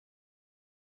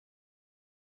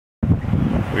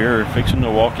We are fixing to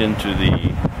walk into the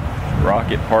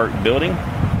Rocket Park building.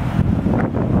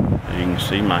 As you can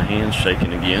see, my hand's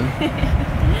shaking again.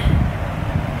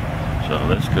 So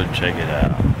let's go check it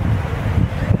out.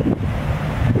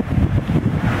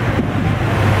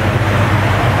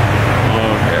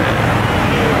 Okay.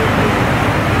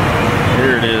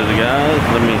 Here it is, guys.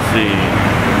 Let me see.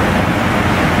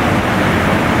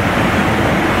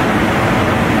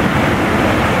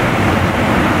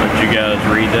 Let you guys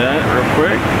read that real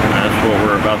quick. That's what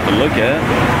we're about to look at.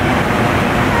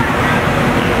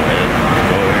 Let's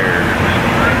go here.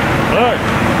 Look,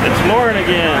 it's Lauren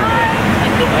again.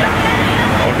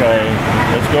 Okay,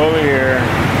 let's go over here.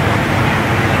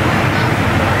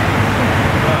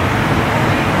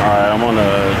 Alright, I'm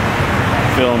gonna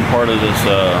film part of this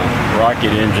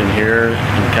rocket engine here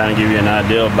and kind of give you an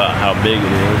idea about how big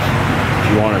it is. If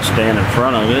you want to stand in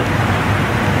front of it,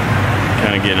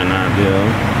 kind of get an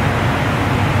idea.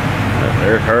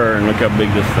 There's her, and look how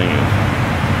big this thing is.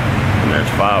 And there's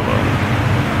 5 of them.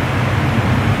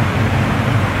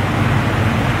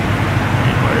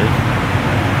 Anyways,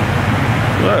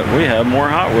 look, we have more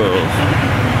Hot Wheels.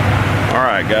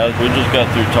 Alright guys, we just got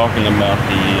through talking about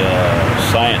the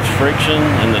science friction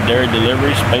and the dairy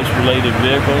delivery space related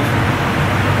vehicles.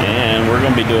 And we're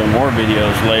going to be doing more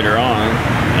videos later on.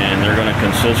 And they're going to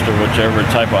consist of whichever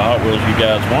type of Hot Wheels you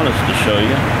guys want us to show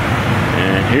you.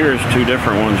 And here's 2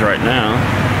 different ones right now.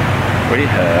 We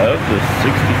have the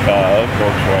 65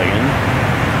 Volkswagen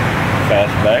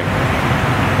Fastback.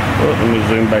 Oh, let me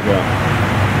zoom back up.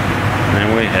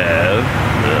 And we have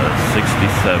the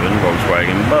 67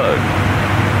 Volkswagen Bug.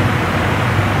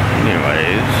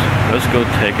 Anyways, let's go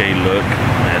take a look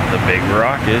at the big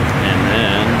rocket, and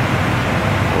then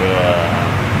we'll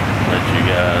let you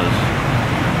guys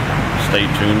stay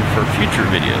tuned for future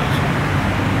videos.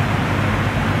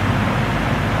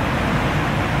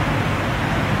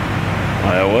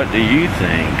 Well, what do you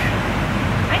think?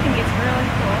 I think it's really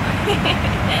cool.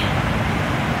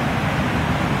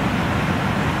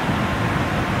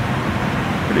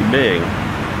 Pretty big.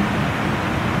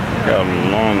 Look how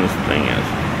long this thing is.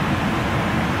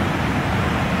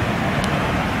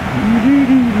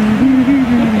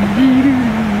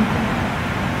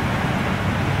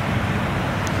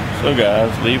 So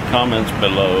guys, leave comments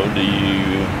below. Do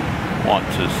you want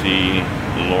to see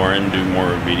Lauren do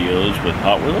more videos with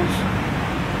Hot Wheels?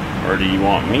 Or do you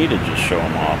want me to just show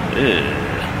them off?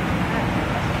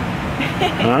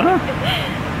 Huh?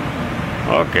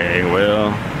 Okay,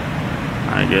 well,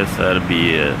 I guess that'll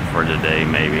be it for today,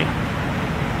 maybe.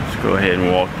 Let's go ahead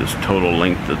and walk this total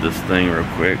length of this thing real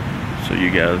quick so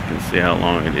you guys can see how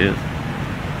long it is.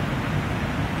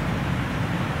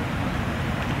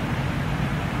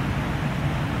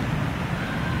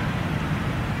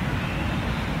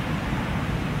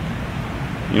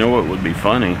 You know what would be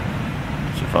funny?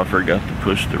 Is if I forgot to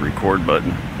push the record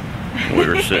button. We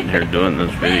were sitting here doing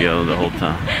this video the whole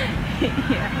time.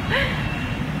 Yeah.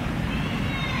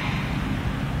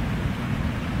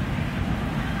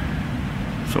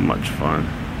 So much fun.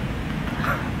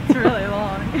 It's really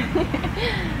long.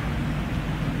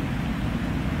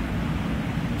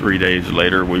 3 days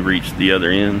later, we reached the other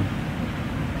end.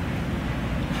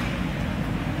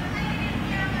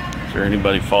 Is there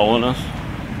anybody following us?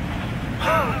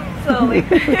 Slowly.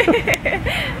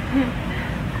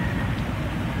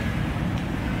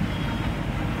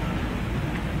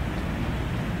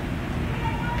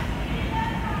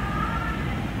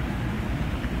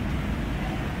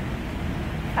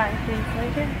 Five days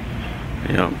later?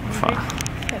 Yep, 5.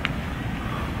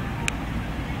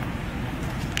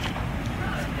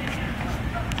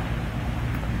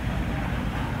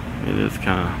 It is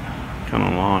kind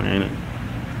of long, ain't it?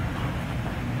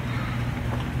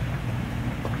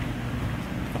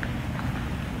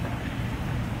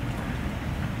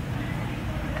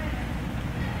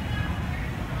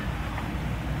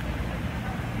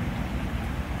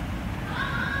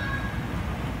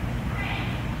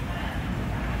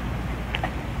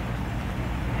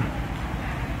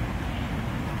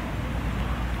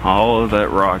 All of that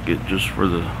rocket just for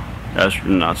the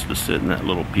astronauts to sit in that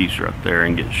little piece right there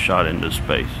and get shot into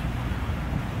space.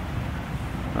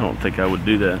 I don't think I would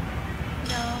do that.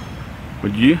 No.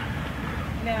 Would you?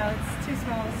 No, it's too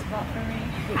small a spot for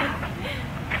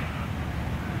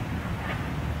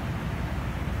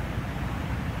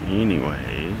me.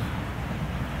 Anyways,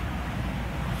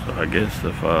 so I guess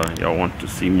if y'all want to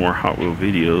see more Hot Wheel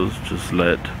videos, just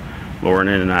let Lauren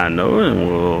and I know, and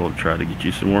we'll try to get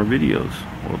you some more videos.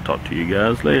 We'll talk to you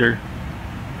guys later.